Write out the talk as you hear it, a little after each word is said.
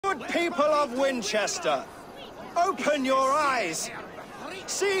Good people of Winchester, open your eyes.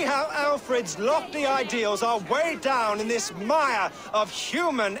 See how Alfred's lofty ideals are weighed down in this mire of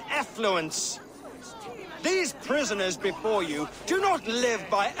human effluence. These prisoners before you do not live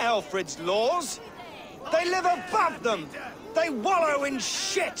by Alfred's laws. They live above them. They wallow in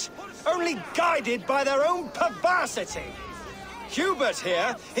shit, only guided by their own perversity. Hubert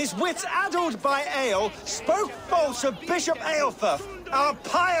here, his wits addled by ale, spoke false of Bishop Aelfirth, our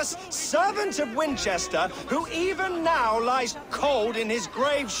pious servant of Winchester, who even now lies cold in his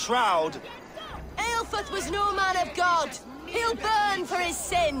grave shroud. Aelfirth was no man of God. He'll burn for his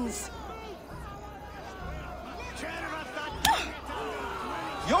sins.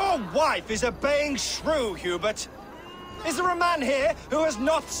 Your wife is a baying shrew, Hubert. Is there a man here who has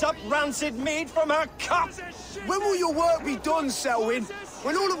not supped rancid mead from her cup? When will your work be done, Selwyn?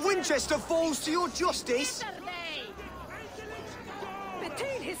 When all of Winchester falls to your justice?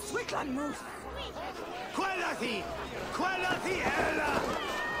 Between his Swickland move. Quellati! Quellati, Ella!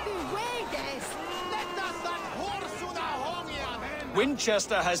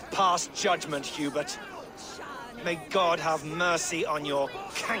 Winchester has passed judgment, Hubert. May God have mercy on your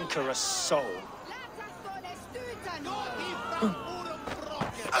cankerous soul.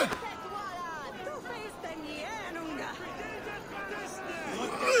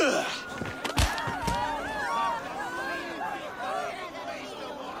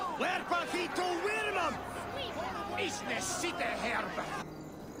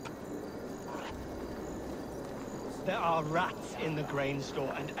 There are rats in the grain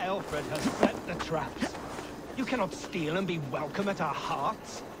store, and Alfred has set the traps. You cannot steal and be welcome at our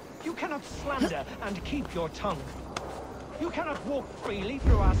hearths. You cannot slander and keep your tongue. You cannot walk freely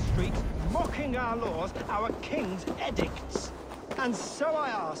through our streets, mocking our laws, our king's edicts. And so I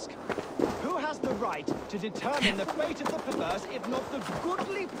ask, who has the right to determine the fate of the perverse, if not the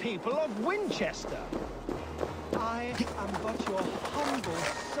goodly people of Winchester? I am but your humble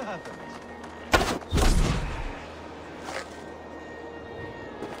servant.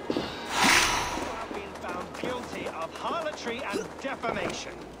 Guilty of harlotry and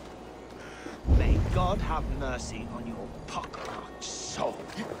defamation. May God have mercy on your pockmarked soul.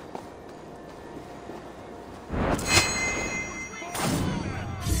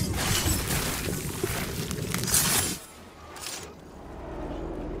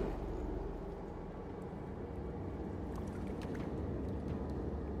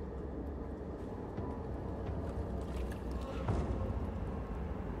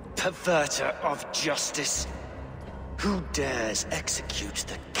 Perverter of justice. Who dares execute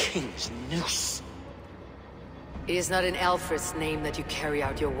the king's noose? It is not in Alfred's name that you carry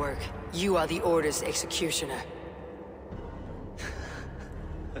out your work. You are the Order's executioner.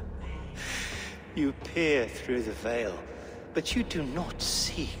 You peer through the veil, but you do not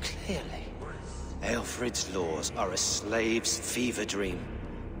see clearly. Alfred's laws are a slave's fever dream.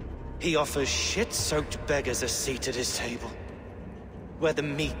 He offers shit-soaked beggars a seat at his table, where the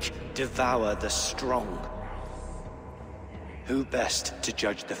meek devour the strong. Who best to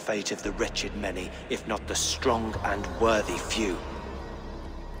judge the fate of the wretched many, if not the strong and worthy few?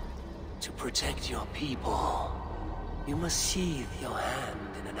 To protect your people, you must sheathe your hand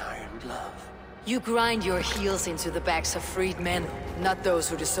in an iron glove. You grind your heels into the backs of freed men, not those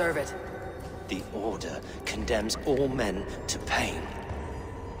who deserve it. The Order condemns all men to pain.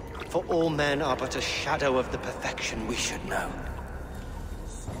 For all men are but a shadow of the perfection we should know.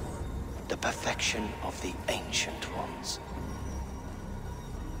 The perfection of the Ancient Ones.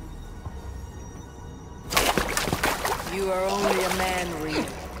 You are only a man, Reed.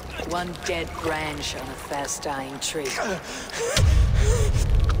 One dead branch on a fast-dying tree.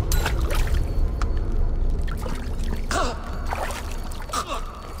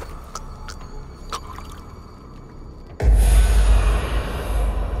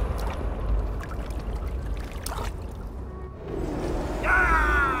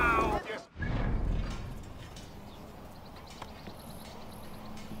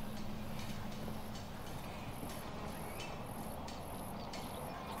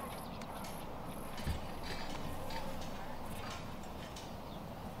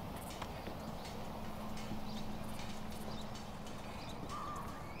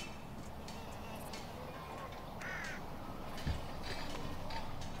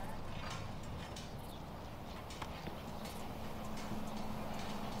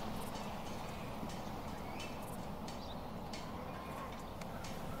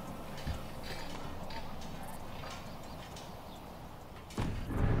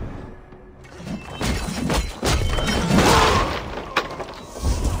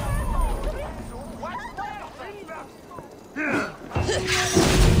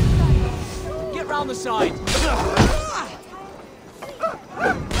 down the side.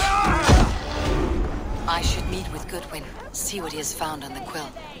 I should meet with Goodwin, see what he has found on the quill.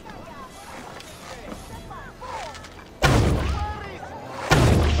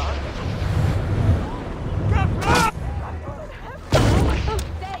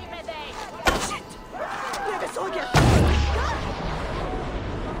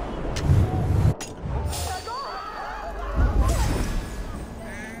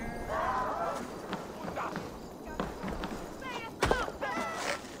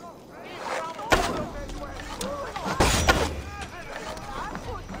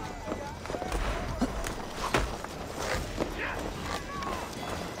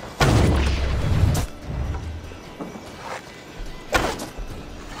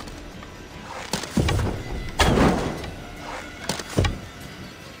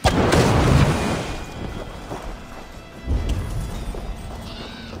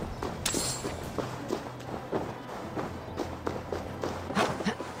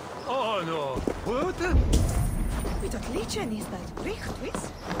 Mit отличен is that richtig?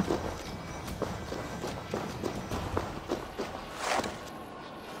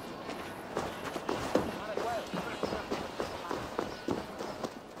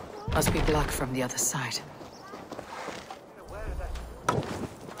 Must be blocked from the other side.